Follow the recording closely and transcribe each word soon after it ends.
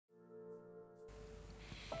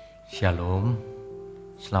Shalom,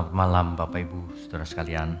 selamat malam Bapak Ibu Saudara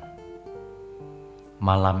sekalian.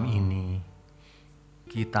 Malam ini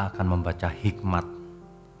kita akan membaca hikmat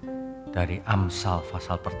dari Amsal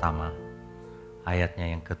pasal pertama,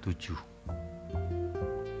 ayatnya yang ke-7.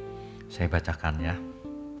 Saya bacakan ya.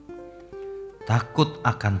 Takut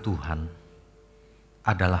akan Tuhan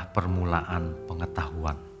adalah permulaan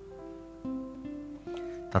pengetahuan,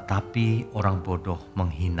 tetapi orang bodoh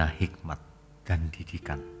menghina hikmat dan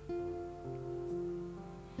didikan.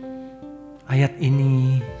 Ayat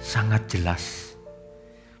ini sangat jelas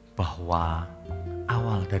bahwa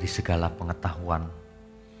awal dari segala pengetahuan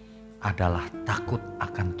adalah takut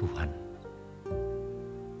akan Tuhan.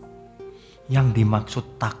 Yang dimaksud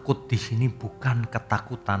takut di sini bukan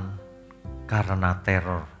ketakutan karena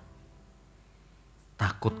teror,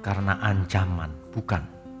 takut karena ancaman, bukan.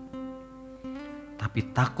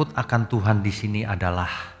 Tapi takut akan Tuhan di sini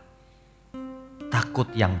adalah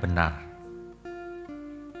takut yang benar.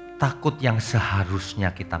 Takut yang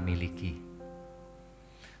seharusnya kita miliki.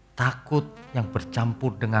 Takut yang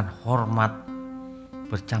bercampur dengan hormat,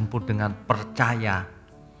 bercampur dengan percaya,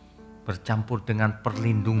 bercampur dengan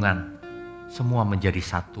perlindungan. Semua menjadi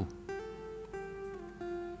satu.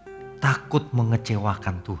 Takut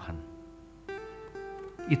mengecewakan Tuhan.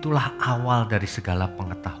 Itulah awal dari segala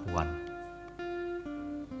pengetahuan.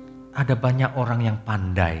 Ada banyak orang yang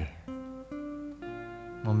pandai,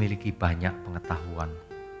 memiliki banyak pengetahuan,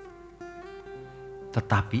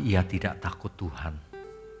 tetapi ia tidak takut Tuhan.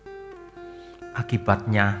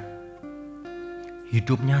 Akibatnya,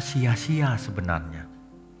 hidupnya sia-sia sebenarnya.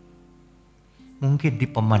 Mungkin di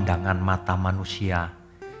pemandangan mata manusia,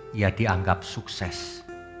 ia dianggap sukses.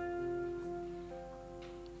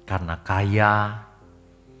 Karena kaya,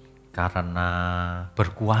 karena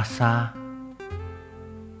berkuasa,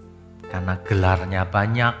 karena gelarnya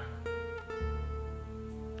banyak,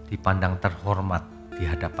 dipandang terhormat di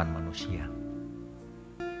hadapan manusia.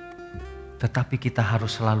 Tetapi kita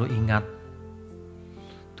harus selalu ingat,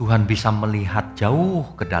 Tuhan bisa melihat jauh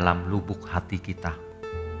ke dalam lubuk hati kita.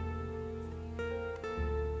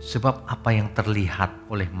 Sebab apa yang terlihat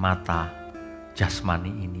oleh mata jasmani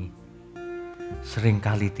ini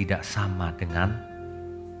seringkali tidak sama dengan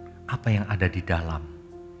apa yang ada di dalam.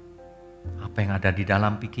 Apa yang ada di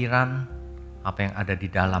dalam pikiran, apa yang ada di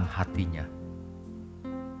dalam hatinya.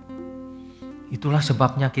 Itulah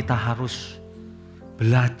sebabnya kita harus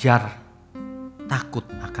belajar takut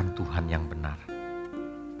akan Tuhan yang benar.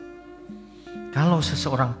 Kalau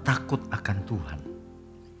seseorang takut akan Tuhan,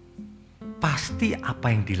 pasti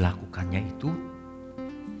apa yang dilakukannya itu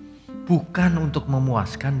bukan untuk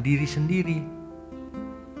memuaskan diri sendiri,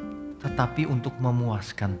 tetapi untuk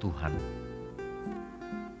memuaskan Tuhan.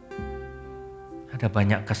 Ada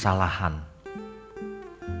banyak kesalahan,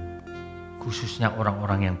 khususnya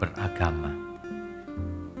orang-orang yang beragama,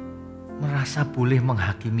 merasa boleh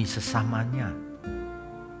menghakimi sesamanya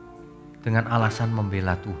dengan alasan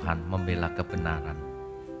membela Tuhan, membela kebenaran.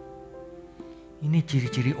 Ini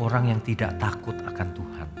ciri-ciri orang yang tidak takut akan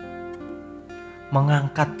Tuhan.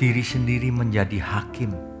 Mengangkat diri sendiri menjadi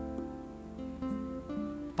hakim.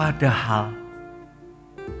 Padahal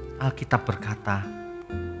Alkitab berkata,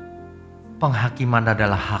 penghakiman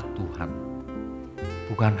adalah hak Tuhan,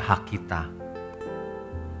 bukan hak kita.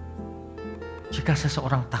 Jika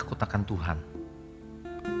seseorang takut akan Tuhan,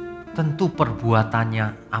 tentu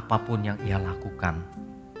perbuatannya apapun yang ia lakukan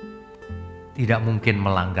tidak mungkin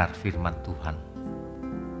melanggar firman Tuhan.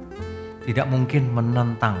 Tidak mungkin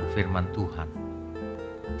menentang firman Tuhan.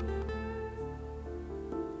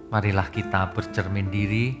 Marilah kita bercermin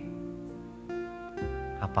diri,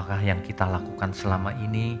 apakah yang kita lakukan selama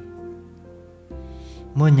ini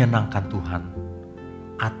menyenangkan Tuhan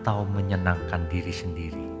atau menyenangkan diri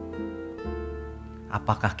sendiri.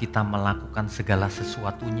 Apakah kita melakukan segala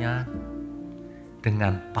sesuatunya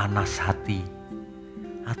dengan panas hati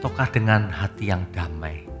ataukah dengan hati yang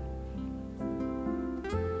damai?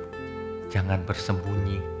 Jangan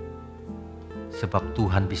bersembunyi, sebab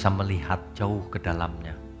Tuhan bisa melihat jauh ke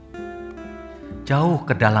dalamnya. Jauh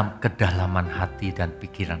ke dalam kedalaman hati dan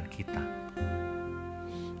pikiran kita.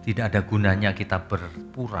 Tidak ada gunanya kita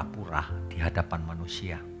berpura-pura di hadapan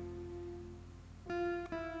manusia.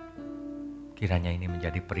 Kiranya ini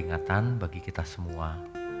menjadi peringatan bagi kita semua,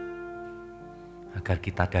 agar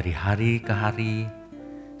kita dari hari ke hari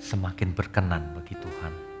semakin berkenan bagi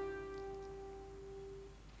Tuhan.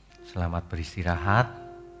 Selamat beristirahat.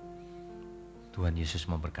 Tuhan Yesus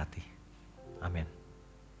memberkati. Amin.